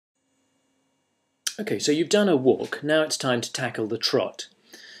Okay, so you've done a walk, now it's time to tackle the trot.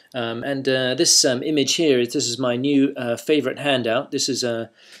 This image here, this is my new favourite handout. This is a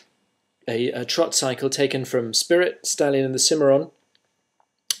trot cycle taken from Spirit, Stallion and the Cimarron,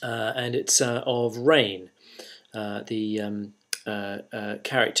 and it's of Rain, the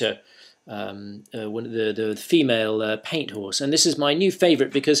character, the female paint horse. And this is my new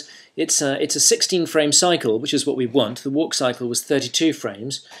favourite because it's a 16 frame cycle, which is what we want. The walk cycle was 32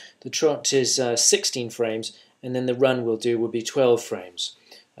 frames, the trot is 16 frames, and then the run will be 12 frames.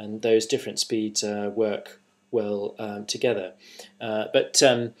 And those different speeds work well together.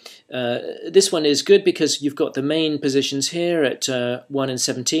 This one is good because you've got the main positions here at 1 and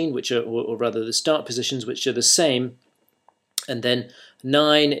 17, which are, or rather the start positions, which are the same, and then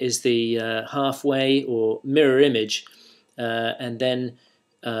 9 is the halfway or mirror image, and then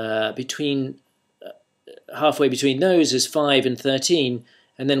halfway between those is 5 and 13,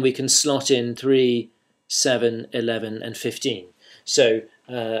 and then we can slot in 3, 7, 11, and 15. So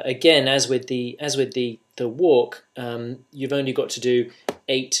again, as with the walk, you've only got to do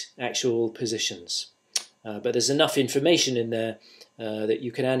 8 actual positions, but there's enough information in there that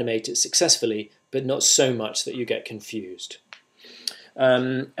you can animate it successfully, but not so much that you get confused.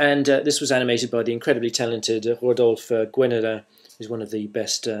 This was animated by the incredibly talented Rodolphe Guénérin, who's one of the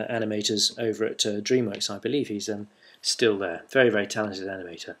best animators over at DreamWorks. I believe he's still there. Very, very talented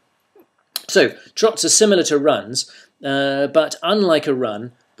animator. So, trots are similar to runs, but unlike a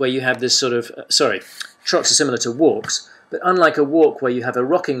run, where you have this sort of... trots are similar to walks, but unlike a walk where you have a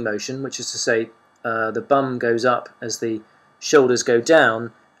rocking motion, which is to say the bum goes up as the shoulders go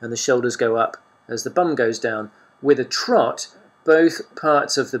down, and the shoulders go up as the bum goes down, with a trot, both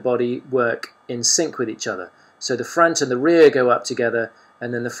parts of the body work in sync with each other. So the front and the rear go up together,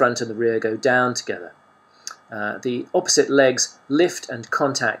 and then the front and the rear go down together. The opposite legs lift and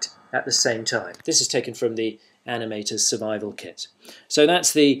contact at the same time. This is taken from the Animator's survival kit. So a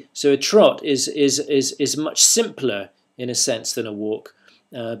trot is much simpler in a sense than a walk,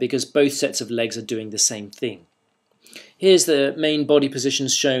 because both sets of legs are doing the same thing. Here's the main body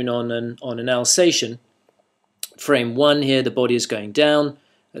positions shown on an Alsatian. Frame 1 here, the body is going down.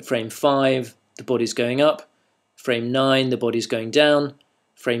 At frame 5, the body is going up. Frame 9, the body is going down.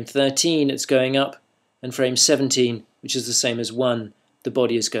 Frame 13, it's going up. And frame 17, which is the same as 1, the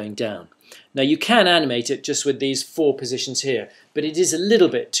body is going down. Now you can animate it just with these 4 positions here, but it is a little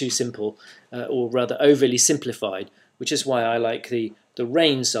bit too simple, or rather overly simplified, which is why I like the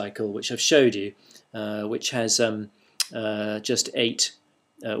Rain cycle, which I've showed you, which has just 8.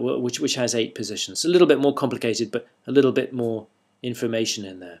 Which has 8 positions. A little bit more complicated, but a little bit more information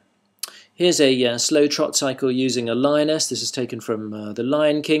in there. Here's a slow trot cycle using a lioness. This is taken from The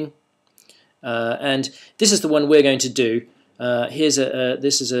Lion King, and this is the one we're going to do.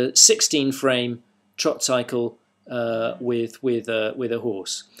 This is a 16 frame trot cycle with a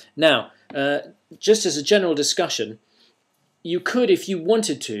horse. Now, just as a general discussion, you could, if you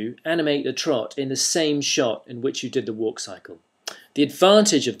wanted to, animate the trot in the same shot in which you did the walk cycle. The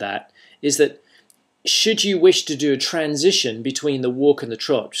advantage of that is that should you wish to do a transition between the walk and the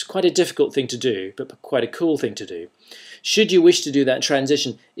trot, which is quite a difficult thing to do, but quite a cool thing to do, should you wish to do that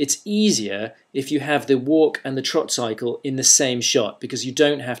transition, it's easier if you have the walk and the trot cycle in the same shot, because you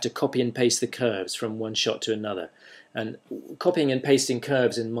don't have to copy and paste the curves from one shot to another. And copying and pasting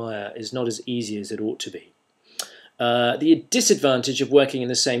curves in Maya is not as easy as it ought to be. The disadvantage of working in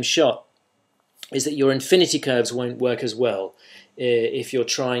the same shot is that your infinity curves won't work as well if you're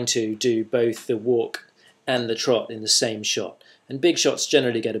trying to do both the walk and the trot in the same shot. And big shots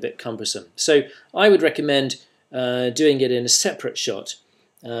generally get a bit cumbersome. So I would recommend doing it in a separate shot,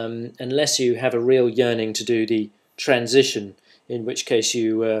 unless you have a real yearning to do the transition, in which case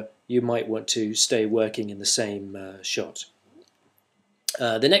you might want to stay working in the same shot.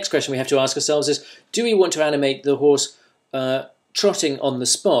 The next question we have to ask ourselves is, do we want to animate the horse trotting on the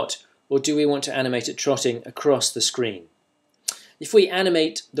spot, or do we want to animate it trotting across the screen? If we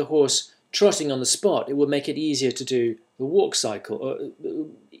animate the horse trotting on the spot, it will make it easier to do the walk cycle, or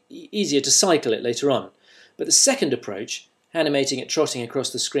easier to cycle it later on. But the second approach, animating it trotting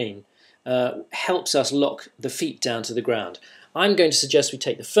across the screen, helps us lock the feet down to the ground. I'm going to suggest we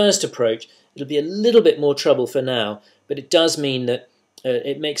take the first approach. It'll be a little bit more trouble for now, but it does mean that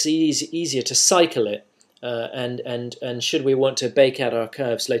it makes it easier to cycle it, and should we want to bake out our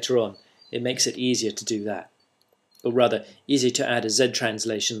curves later on, it makes it easier to do that. Or rather, easier to add a Z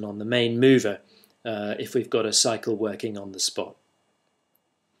translation on the main mover if we've got a cycle working on the spot.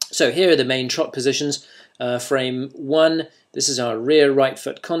 So here are the main trot positions. Frame 1, this is our rear right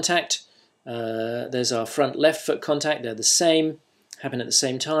foot contact. There's our front left foot contact. They're the same, happen at the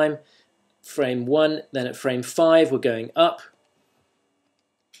same time. frame 1, then at frame 5 we're going up,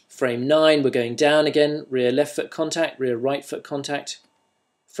 frame 9 we're going down again, rear left foot contact, rear right foot contact,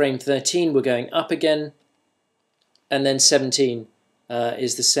 frame 13 we're going up again, and then 17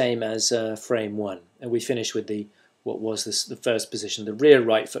 is the same as frame 1, and we finish with what was the first position, the rear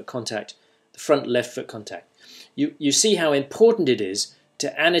right foot contact, the front left foot contact. You see how important it is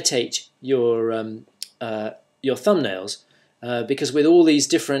to annotate your thumbnails, because with all these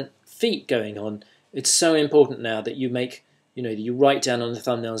different feet going on, it's so important now that you make, you write down on the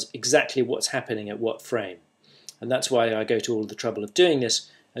thumbnails exactly what's happening at what frame. And that's why I go to all the trouble of doing this,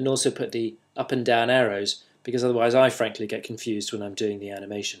 and also put the up and down arrows, because otherwise I frankly get confused when I'm doing the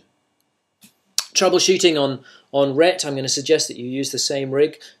animation. Troubleshooting on Rhett, I'm going to suggest that you use the same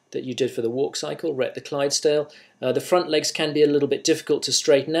rig that you did for the walk cycle, Rhett the Clydesdale. The front legs can be a little bit difficult to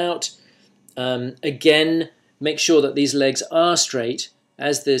straighten out. Again, make sure that these legs are straight.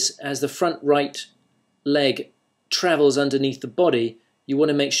 As the front right leg travels underneath the body, you want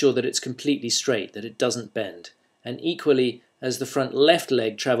to make sure that it's completely straight, that it doesn't bend. And equally, as the front left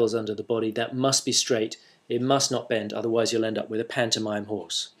leg travels under the body, that must be straight. It must not bend, otherwise you'll end up with a pantomime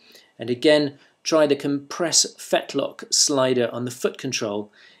horse. And again, try the compress fetlock slider on the foot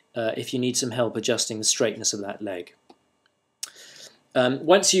control if you need some help adjusting the straightness of that leg.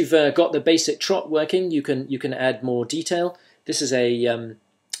 Once you've got the basic trot working, you can add more detail. This is a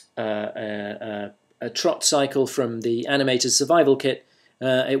trot cycle from the Animated Survival Kit.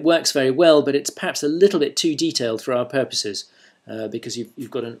 It works very well, but it's perhaps a little bit too detailed for our purposes because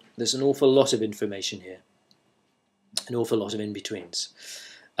there's an awful lot of information here, an awful lot of in-betweens.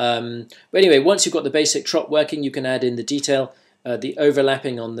 But anyway, once you've got the basic trot working, you can add in the detail, the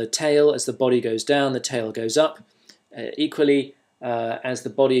overlapping on the tail. As the body goes down, the tail goes up. Equally, as the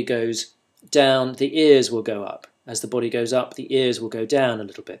body goes down, the ears will go up. As the body goes up, the ears will go down a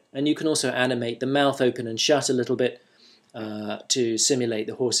little bit. And you can also animate the mouth open and shut a little bit to simulate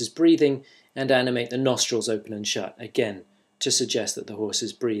the horse's breathing, and animate the nostrils open and shut, again, to suggest that the horse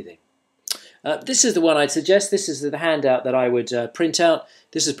is breathing. This is the one I'd suggest. This is the handout that I would print out.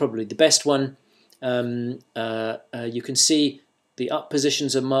 This is probably the best one. You can see the up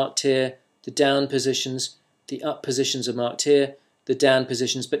positions are marked here, the down positions, the up positions are marked here, the down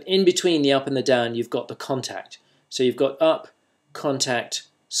positions, but in between the up and the down you've got the contact. So you've got up, contact,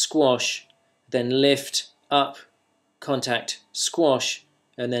 squash, then lift, up, contact, squash,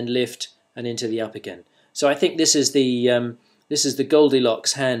 and then lift and into the up again. So I think this is the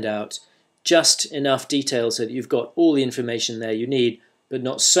Goldilocks handout. Just enough detail so that you've got all the information there you need, but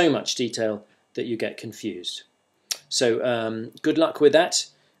not so much detail that you get confused. So good luck with that,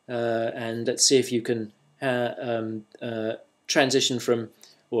 and let's see if you can transition from,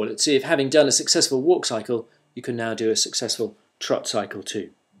 or let's see if having done a successful walk cycle, you can now do a successful trot cycle too.